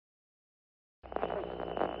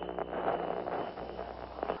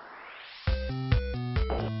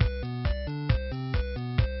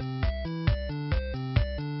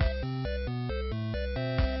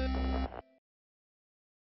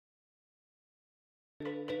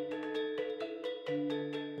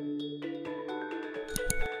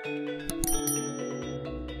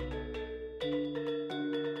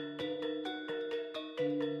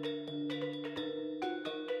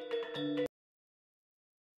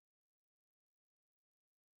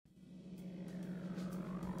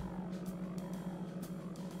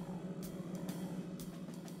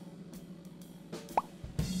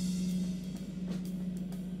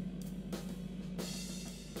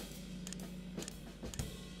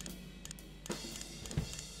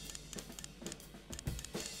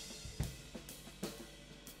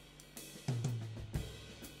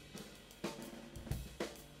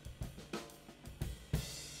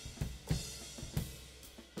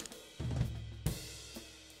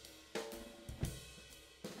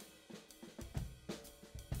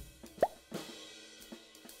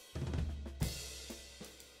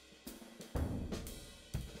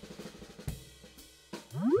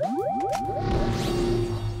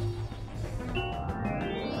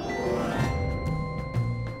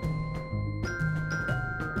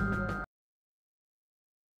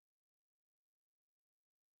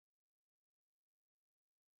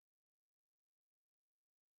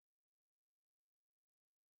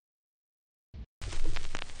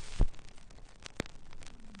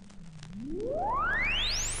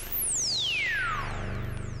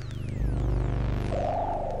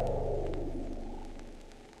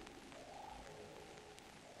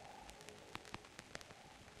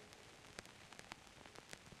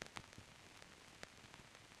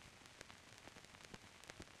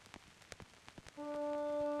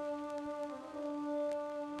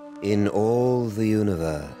In all the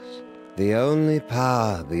universe, the only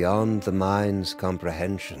power beyond the mind's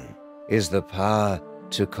comprehension is the power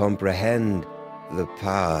to comprehend the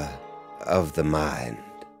power of the mind.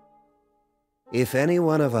 If any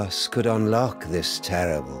one of us could unlock this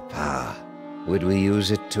terrible power, would we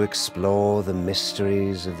use it to explore the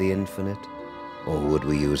mysteries of the infinite, or would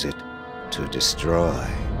we use it to destroy?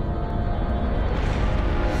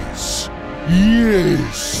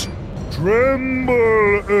 Yes!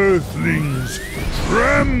 Tremble, Earthlings!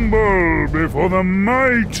 Tremble before the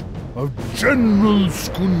might of General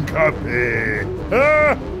Skunkape!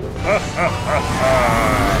 Ha ha ha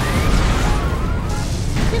ha!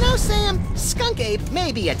 You know, Sam, Skunk Ape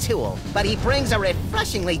may be a tool, but he brings a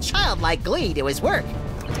refreshingly childlike glee to his work.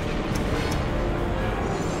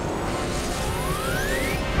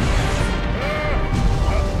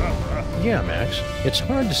 Yeah, Max. It's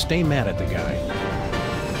hard to stay mad at the guy.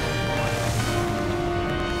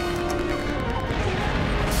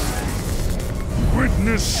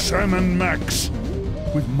 Witness Sam and Max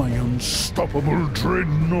with my unstoppable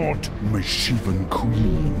dreadnought, my Shivan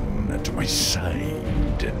Queen at my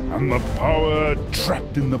side, and the power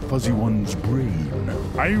trapped in the Fuzzy One's brain.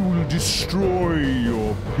 I will destroy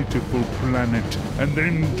your pitiful planet and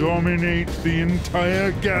then dominate the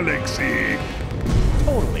entire galaxy.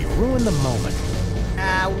 Totally ruin the moment.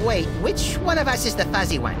 Wait, which one of us is the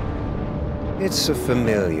fuzzy one? It's a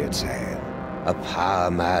familiar tale. A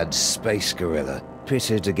power-mad space gorilla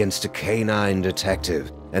pitted against a canine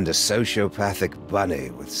detective and a sociopathic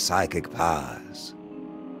bunny with psychic powers.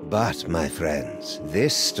 But, my friends,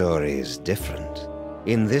 this story is different.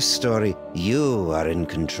 In this story, you are in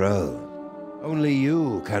control. Only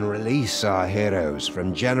you can release our heroes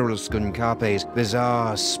from General Skunkape's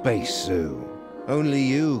bizarre space zoo. Only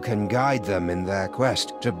you can guide them in their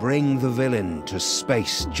quest to bring the villain to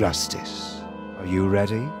space justice. Are you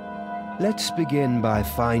ready? Let's begin by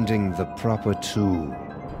finding the proper tool.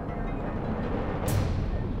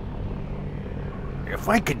 If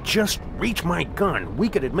I could just reach my gun, we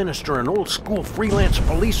could administer an old-school freelance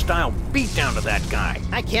police-style beatdown to that guy.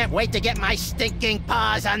 I can't wait to get my stinking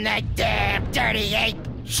paws on that damn dirty ape!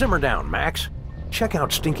 Simmer down, Max. Check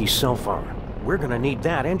out Stinky's cell phone. We're gonna need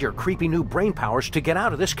that and your creepy new brain powers to get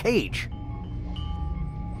out of this cage.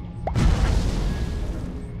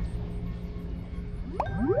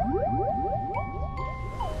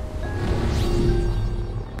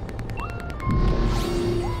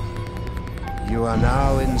 You are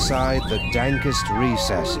now inside the dankest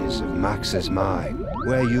recesses of Max's mind,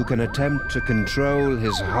 where you can attempt to control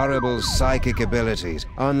his horrible psychic abilities,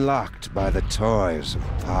 unlocked by the toys of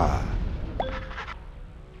power.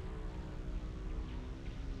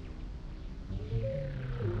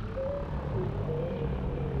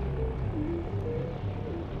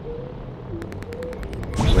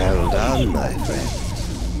 Well done, my friend.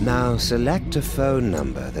 Now select a phone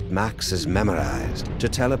number that Max has memorized to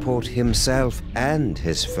teleport himself and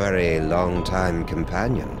his furry long-time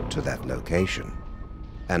companion to that location.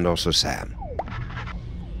 And also Sam.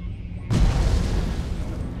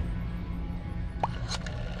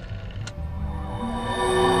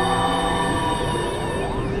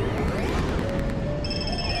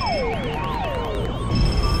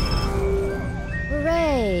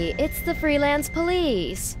 Hooray! It's the freelance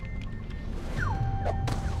police.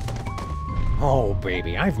 Oh,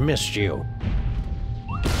 baby, I've missed you.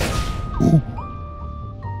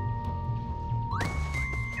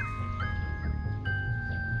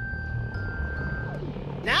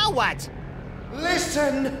 Now what?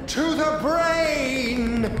 Listen to the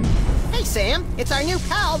brain! Hey, Sam, it's our new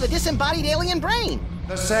pal, the disembodied alien brain.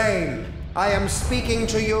 The same. I am speaking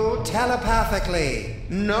to you telepathically.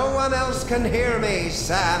 No one else can hear me,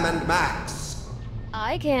 Sam and Max.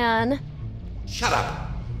 I can. Shut up.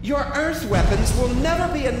 Your Earth weapons will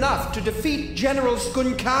never be enough to defeat General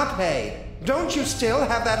Skunkape. Don't you still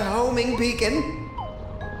have that homing beacon?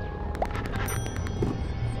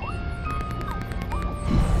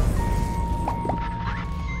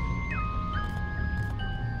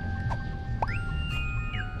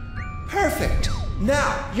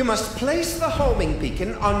 Now, you must place the homing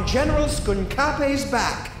beacon on General Skunkape's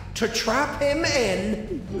back to trap him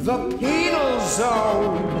in the penal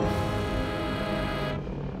zone.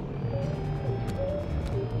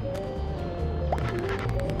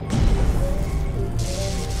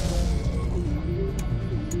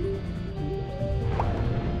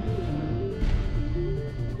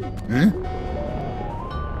 Eh?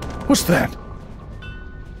 What's that?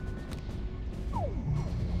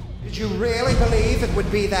 Did you really believe it would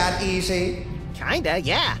be that easy? Kinda,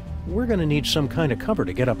 yeah. We're gonna need some kind of cover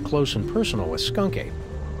to get up close and personal with Skunk Ape.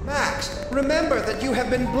 Max, remember that you have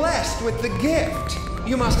been blessed with the gift.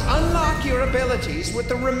 You must unlock your abilities with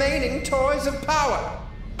the remaining toys of power.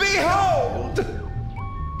 Behold!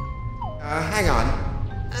 Hang on.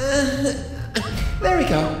 There we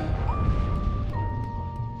go.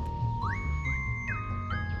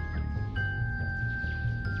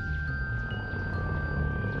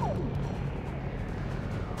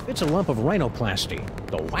 It's a lump of rhinoplasty,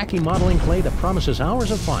 the wacky modeling clay that promises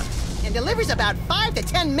hours of fun. And delivers about 5 to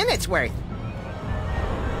 10 minutes worth.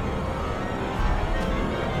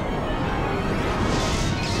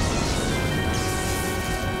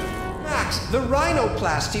 Max, the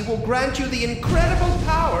rhinoplasty will grant you the incredible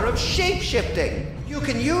power of shape-shifting. You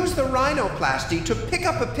can use the rhinoplasty to pick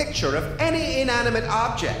up a picture of any inanimate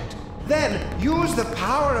object. Then use the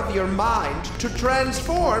power of your mind to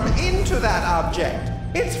transform into that object.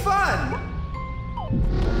 It's fun!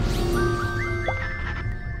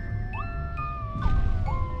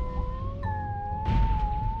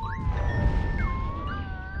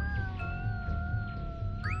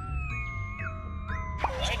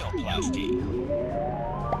 Rhinoplasty.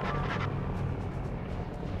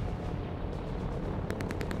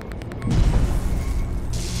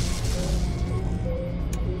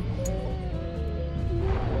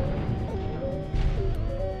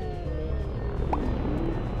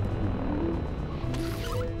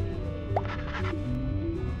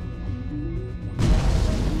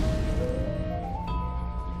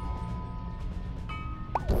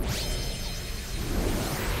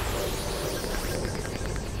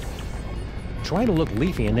 Try to look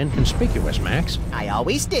leafy and inconspicuous, Max. I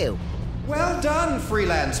always do. Well done,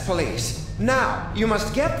 freelance police. Now, you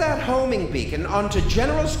must get that homing beacon onto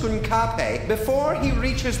General Skunkape before he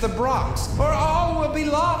reaches the Bronx, or all will be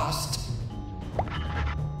lost.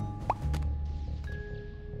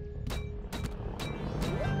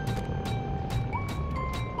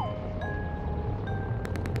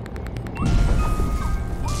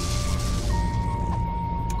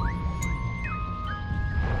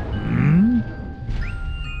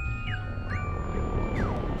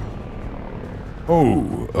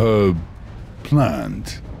 Oh,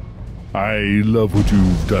 plant. I love what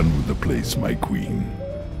you've done with the place, my queen.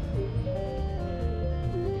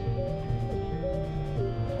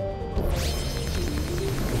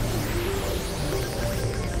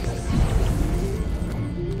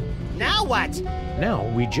 Now what? Now,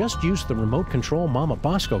 we just use the remote control Mama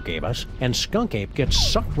Bosco gave us, and Skunk Ape gets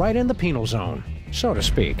sucked right in the penal zone, so to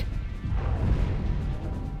speak.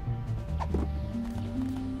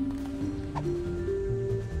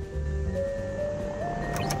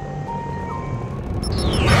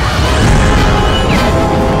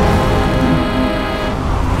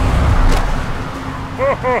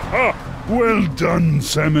 Well done,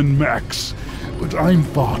 Sam and Max. But I'm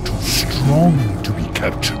far too strong to be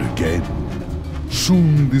captured again.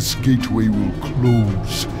 Soon this gateway will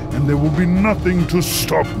close, and there will be nothing to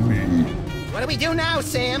stop me. What do we do now,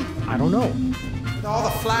 Sam? I don't know. With all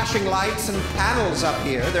the flashing lights and panels up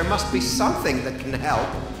here, there must be something that can help.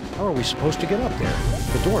 How are we supposed to get up there?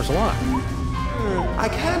 The door's locked. I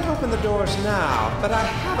can't open the doors now, but I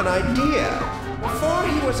have an idea. Before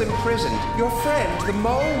he was imprisoned, your friend, the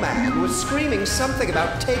Mole Man, was screaming something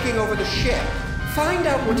about taking over the ship. Find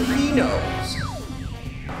out what he knows.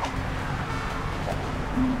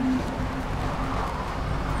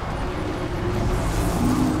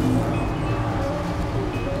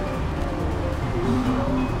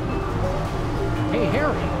 Hey,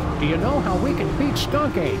 Harry, do you know how we can beat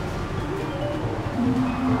Skunk Ape?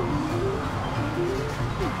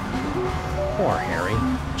 Poor Harry.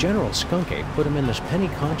 General Skunk Ape put him in this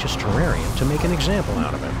penny-conscious terrarium to make an example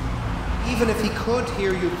out of him. Even if he could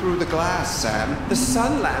hear you through the glass, Sam, the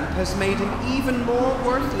sun lamp has made him even more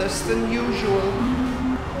worthless than usual.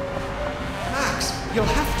 Max, you'll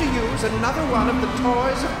have to use another one of the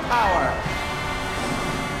toys of power.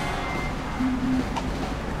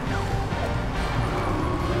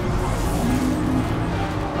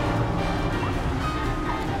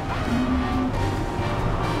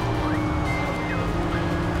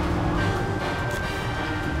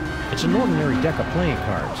 It's an ordinary deck of playing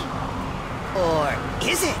cards. Or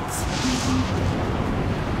is it?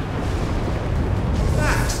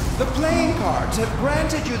 Max, the playing cards have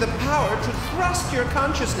granted you the power to thrust your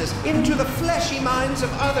consciousness into the fleshy minds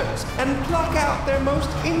of others and pluck out their most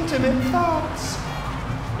intimate thoughts.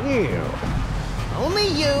 Ew. Only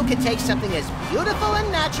you could take something as beautiful and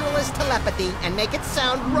natural as telepathy and make it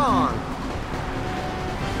sound wrong.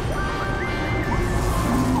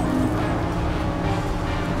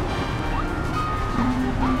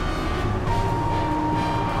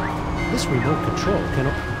 This remote control can...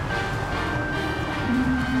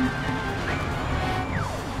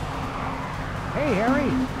 Hey,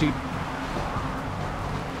 Harry!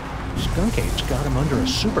 Skunk Ape's got him under a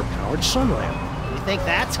super-powered sun lamp. You think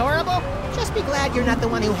that's horrible? Just be glad you're not the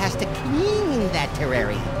one who has to clean that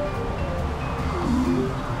terrarium.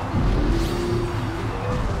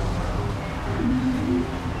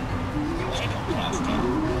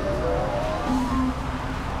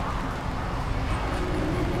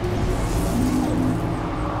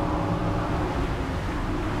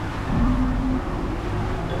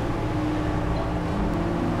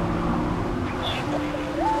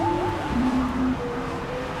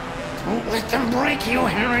 Don't let them break you,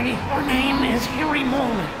 Harry. Your name is Harry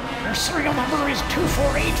Molman. Your serial number is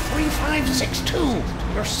 2483562.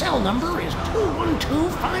 Your cell number is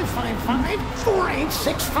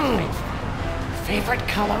 212-555-4865. Favorite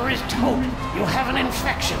color is taupe. You have an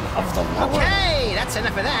infection of the lower... Okay, that's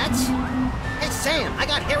enough of that. Hey, Sam, I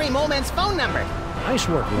got Harry Molman's phone number. Nice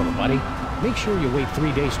work, little buddy. Make sure you wait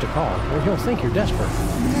 3 days to call, or he'll think you're desperate.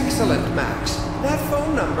 Excellent, Max. That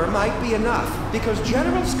phone number might be enough, because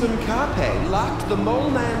General Skunkape locked the Mole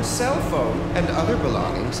Man's cell phone and other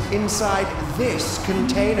belongings inside this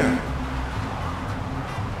container.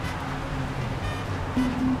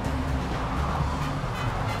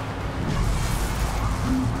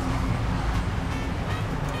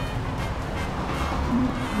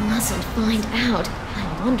 Mustn't find out. I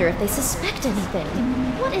wonder if they suspect anything.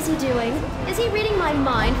 What is he doing? Is he reading my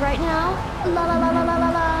mind right now? La la la la la la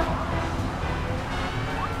la.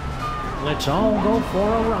 Let's all go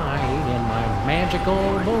for a ride in my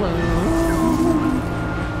magical balloon.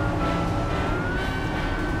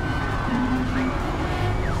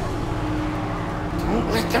 Don't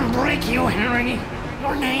let them break you, Harry.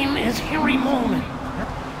 Your name is Harry Molman.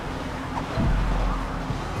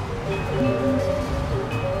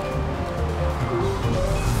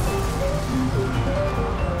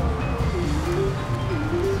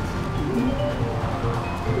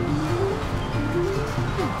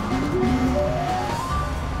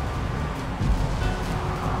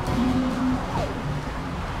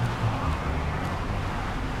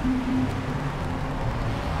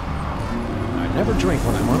 I never drink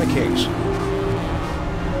when I'm on a case.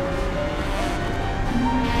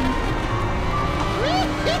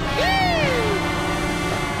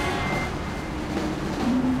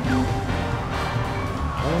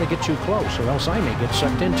 I don't want to get too close, or else I may get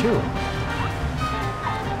sucked in too.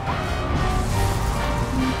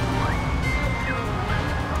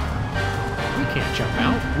 We can't jump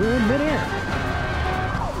out. We're in midair.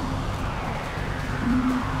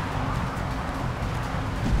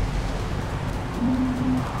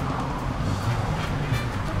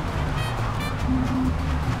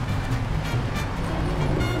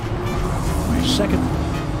 My second...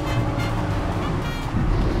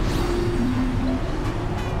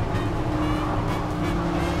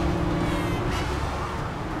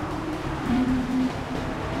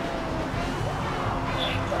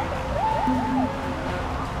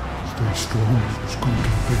 Stay strong,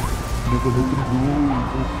 Skunky. Never let them go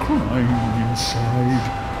or crying inside.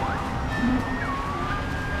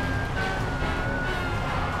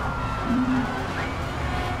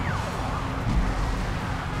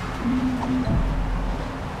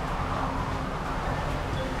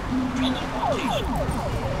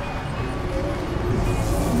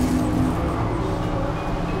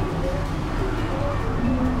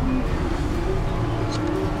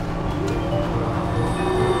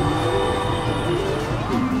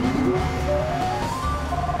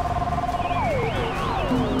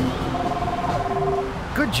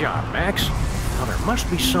 Good job, Max. Now there must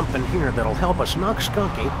be something here that'll help us knock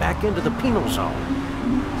Skunk Ape back into the penal zone.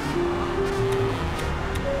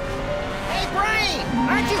 Hey, Brain!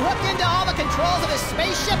 Aren't you hooked into all the controls of this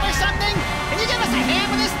spaceship or something? Can you give us a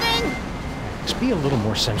hand with this thing? Max, be a little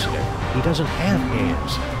more sensitive. He doesn't have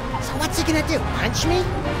hands. So what's he gonna do? Punch me?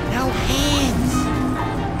 No hands.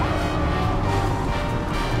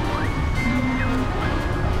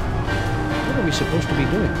 What are we supposed to be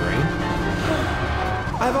doing, Brain?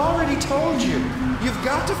 I've already told you. You've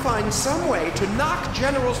got to find some way to knock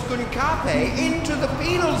General Skunkape into the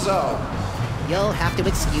penal zone. You'll have to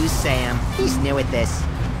excuse Sam. He's new at this.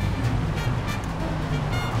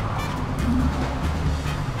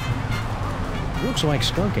 Looks like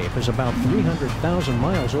Skunkape is about 300,000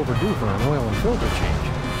 miles overdue for an oil and filter change.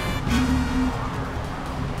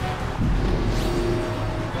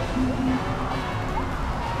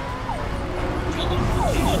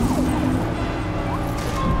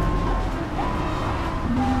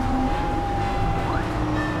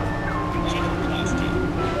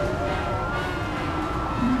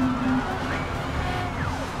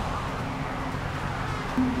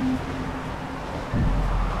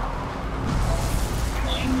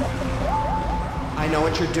 I know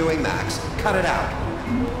what you're doing, Max. Cut it out.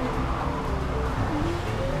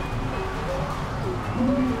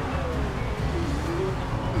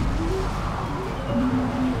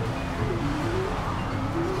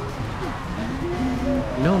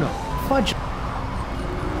 No, fudge.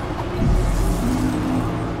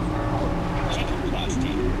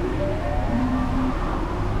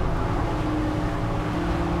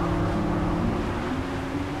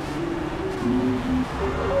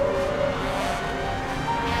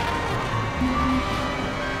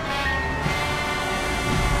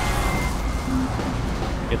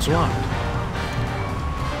 It's locked.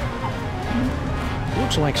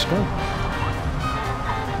 Looks like skunk.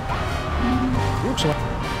 Looks like...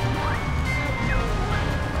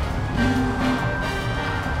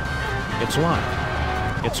 It's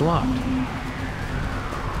locked. It's locked.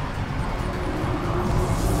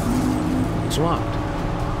 It's locked.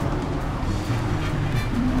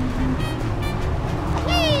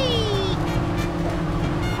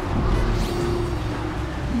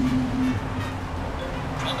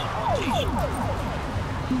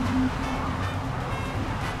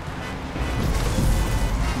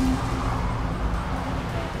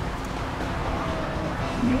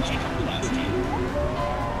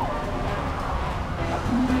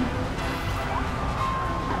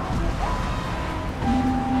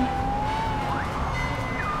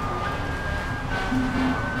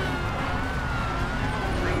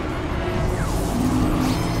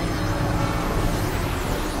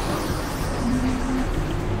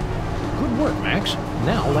 Good work, Max.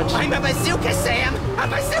 Now let's... I'm a bazooka, Sam! A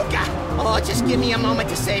bazooka! Oh, just give me a moment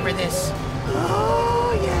to savor this.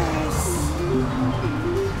 Oh, yes.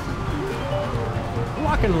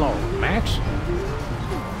 Lock and load, Max.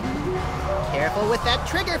 Careful with that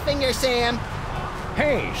trigger finger, Sam.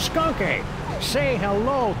 Hey, Skunkape, say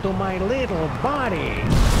hello to my little body.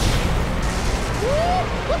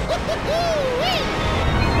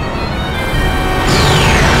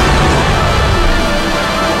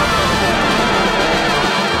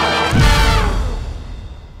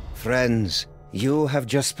 Friends, you have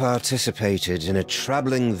just participated in a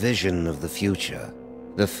troubling vision of the future,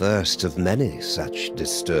 the first of many such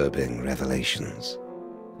disturbing revelations.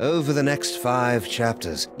 Over the next 5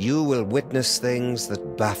 chapters, you will witness things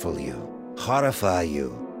that baffle you, horrify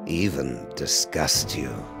you, even disgust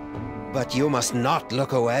you. But you must not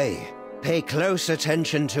look away. Pay close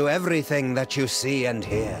attention to everything that you see and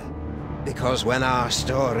hear. Because when our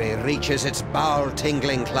story reaches its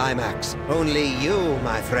bowel-tingling climax, only you,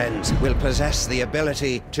 my friends, will possess the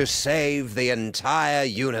ability to save the entire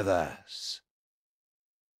universe.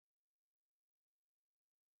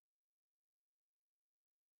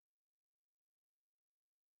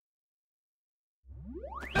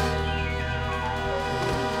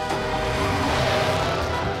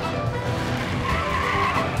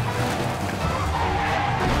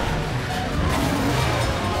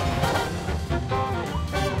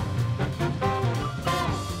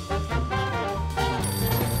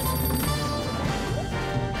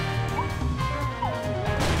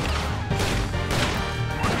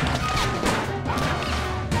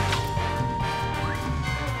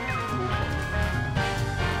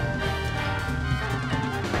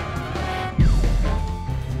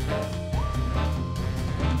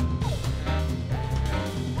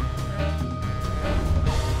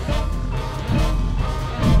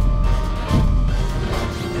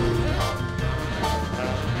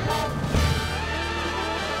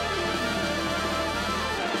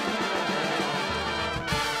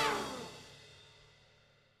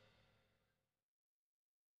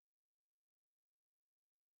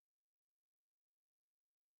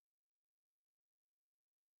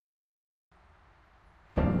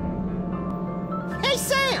 Hey,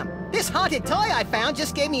 Sam! This haunted toy I found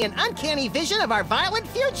just gave me an uncanny vision of our violent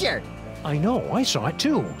future. I know, I saw it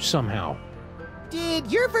too, somehow. Did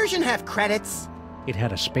your version have credits? It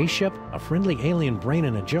had a spaceship, a friendly alien brain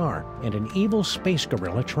in a jar, and an evil space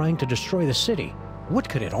gorilla trying to destroy the city. What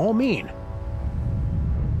could it all mean?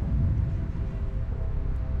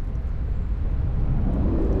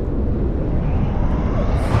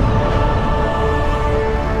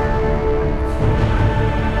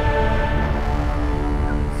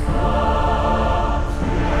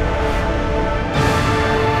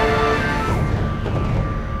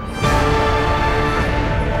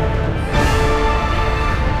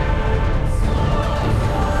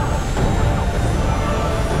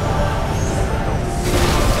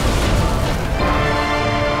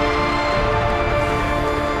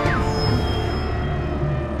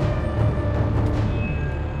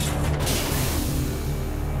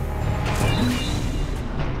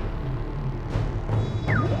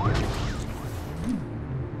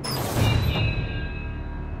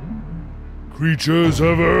 Creatures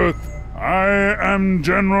of Earth, I am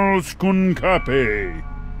General Skunkape.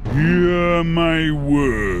 Hear my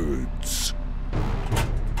words.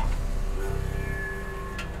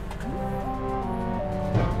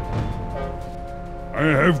 I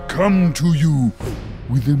have come to you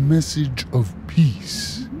with a message of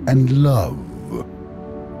peace and love.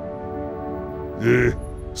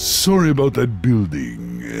 Sorry about that building.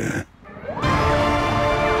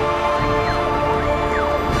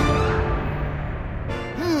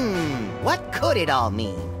 What could it all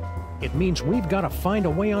mean? It means we've got to find a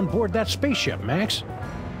way on board that spaceship, Max.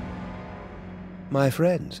 My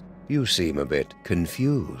friends, you seem a bit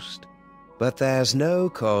confused. But there's no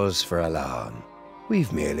cause for alarm.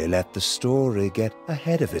 We've merely let the story get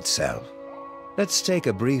ahead of itself. Let's take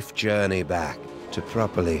a brief journey back to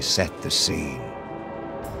properly set the scene.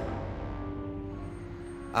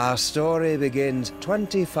 Our story begins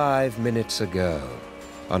 25 minutes ago,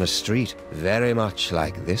 on a street very much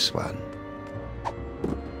like this one.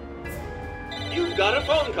 You've got a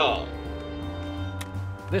phone call.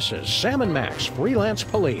 This is Sam and Max, freelance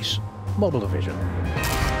police. Mobile division.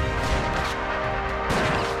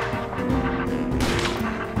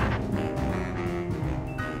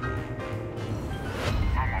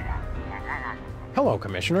 Hello,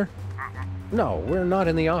 Commissioner. No, we're not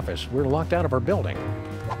in the office. We're locked out of our building.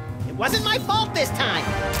 It wasn't my fault this time!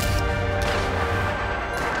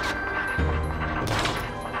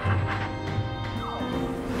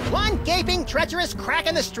 One gaping, treacherous crack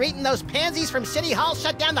in the street and those pansies from City Hall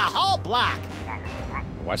shut down the whole block!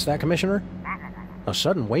 What's that, Commissioner? A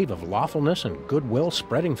sudden wave of lawfulness and goodwill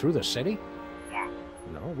spreading through the city?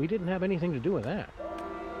 No, we didn't have anything to do with that.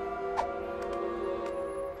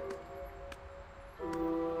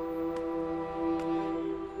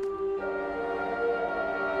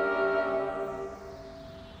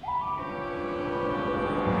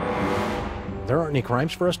 There aren't any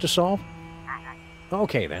crimes for us to solve?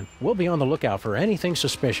 Okay then, we'll be on the lookout for anything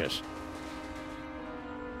suspicious.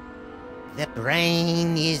 The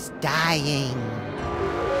brain is dying.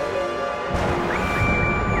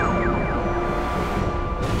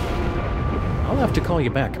 I'll have to call you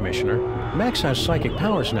back, Commissioner. Max has psychic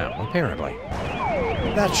powers now, apparently.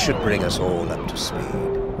 That should bring us all up to speed.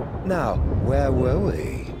 Now, where were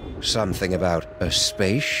we? Something about a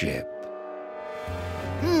spaceship.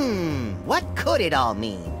 What could it all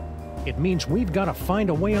mean? It means we've got to find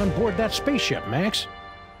a way on board that spaceship, Max.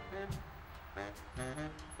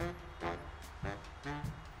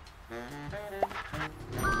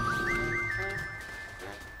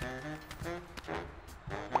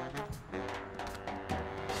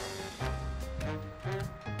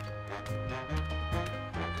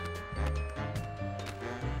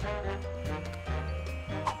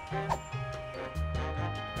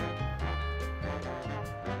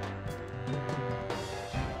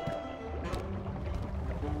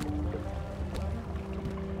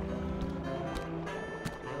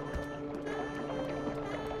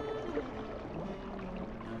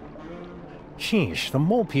 Sheesh, the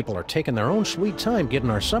mole people are taking their own sweet time getting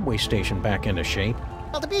our subway station back into shape.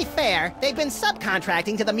 Well, to be fair, they've been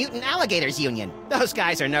subcontracting to the Mutant Alligators Union. Those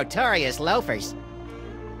guys are notorious loafers.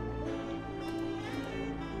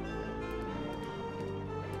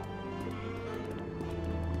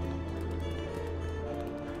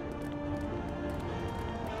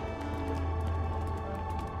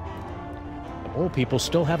 The mole people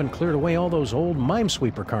still haven't cleared away all those old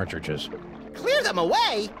Minesweeper cartridges. Clear them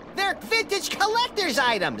away? They're vintage collector's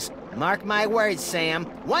items! Mark my words, Sam.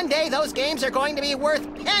 One day those games are going to be worth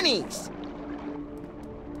pennies!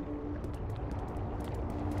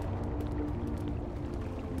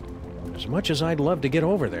 As much as I'd love to get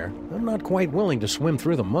over there, I'm not quite willing to swim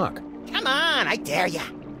through the muck. Come on, I dare ya!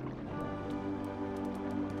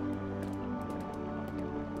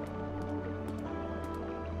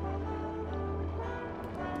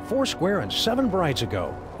 foursquare and 7 brides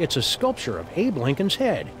ago. It's a sculpture of Abe Lincoln's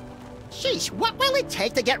head. Sheesh, what will it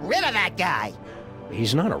take to get rid of that guy?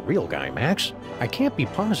 He's not a real guy, Max. I can't be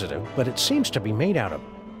positive, but it seems to be made out of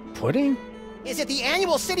pudding? Is it the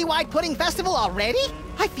annual citywide pudding festival already?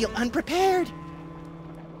 I feel unprepared.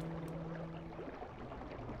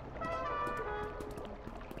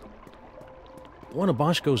 One of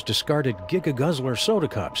Boschko's discarded Giga Guzzler soda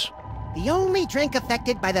cups. The only drink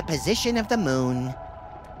affected by the position of the moon.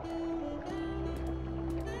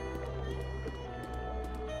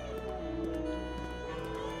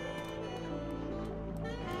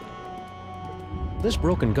 This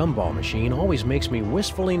broken gumball machine always makes me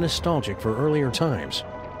wistfully nostalgic for earlier times.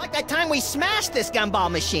 Like that time we smashed this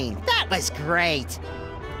gumball machine. That was great.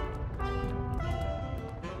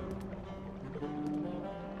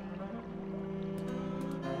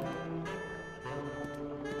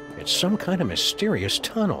 It's some kind of mysterious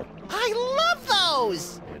tunnel. I love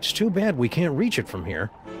those! It's too bad we can't reach it from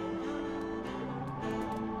here.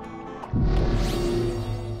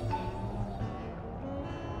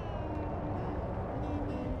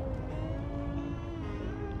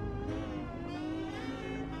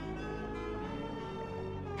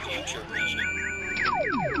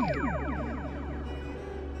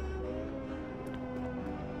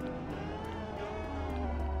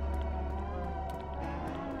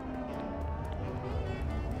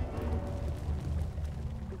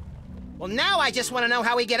 Well, now I just want to know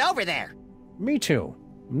how we get over there. Me too.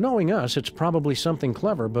 Knowing us, it's probably something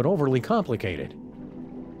clever but overly complicated.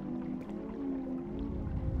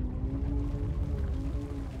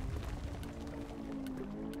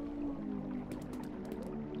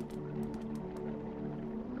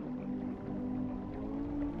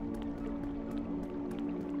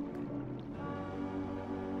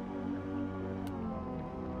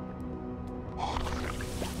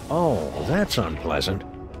 Oh, that's unpleasant.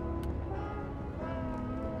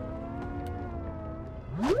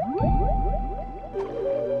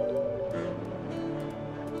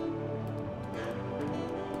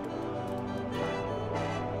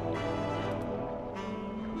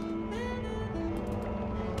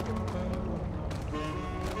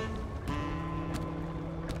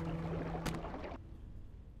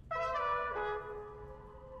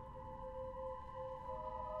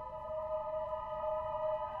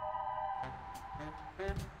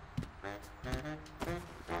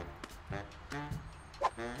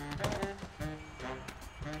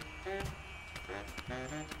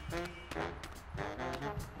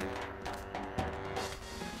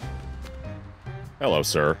 Hello,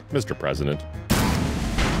 sir. Mr. President.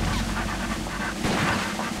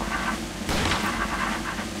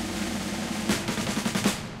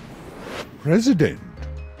 President,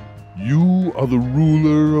 you are the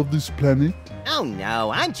ruler of this planet? Oh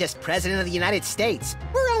no, I'm just President of the United States.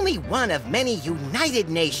 We're only one of many United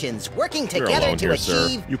Nations working You're together alone to here,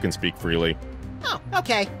 achieve... sir. You can speak freely. Oh,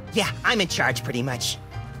 okay. Yeah, I'm in charge pretty much.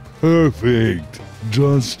 Perfect.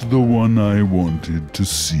 Just the one I wanted to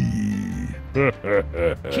see. Keep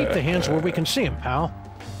the hands where we can see them, pal.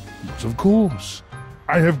 But of course.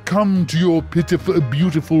 I have come to your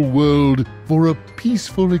beautiful world for a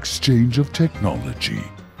peaceful exchange of technology.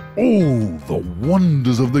 All the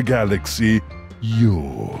wonders of the galaxy,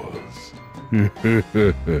 yours.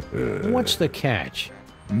 What's the catch?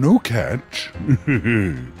 No catch.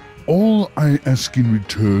 All I ask in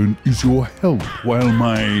return is your help while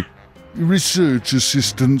my research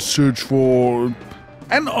assistants search for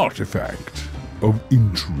an artifact of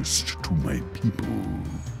interest to my people.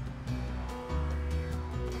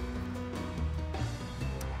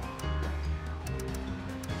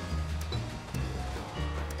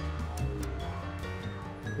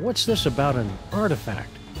 What's this about an artifact?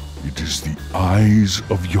 It is the eyes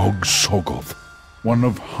of Yog-Sothoth, one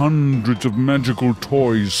of hundreds of magical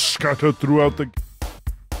toys scattered throughout the...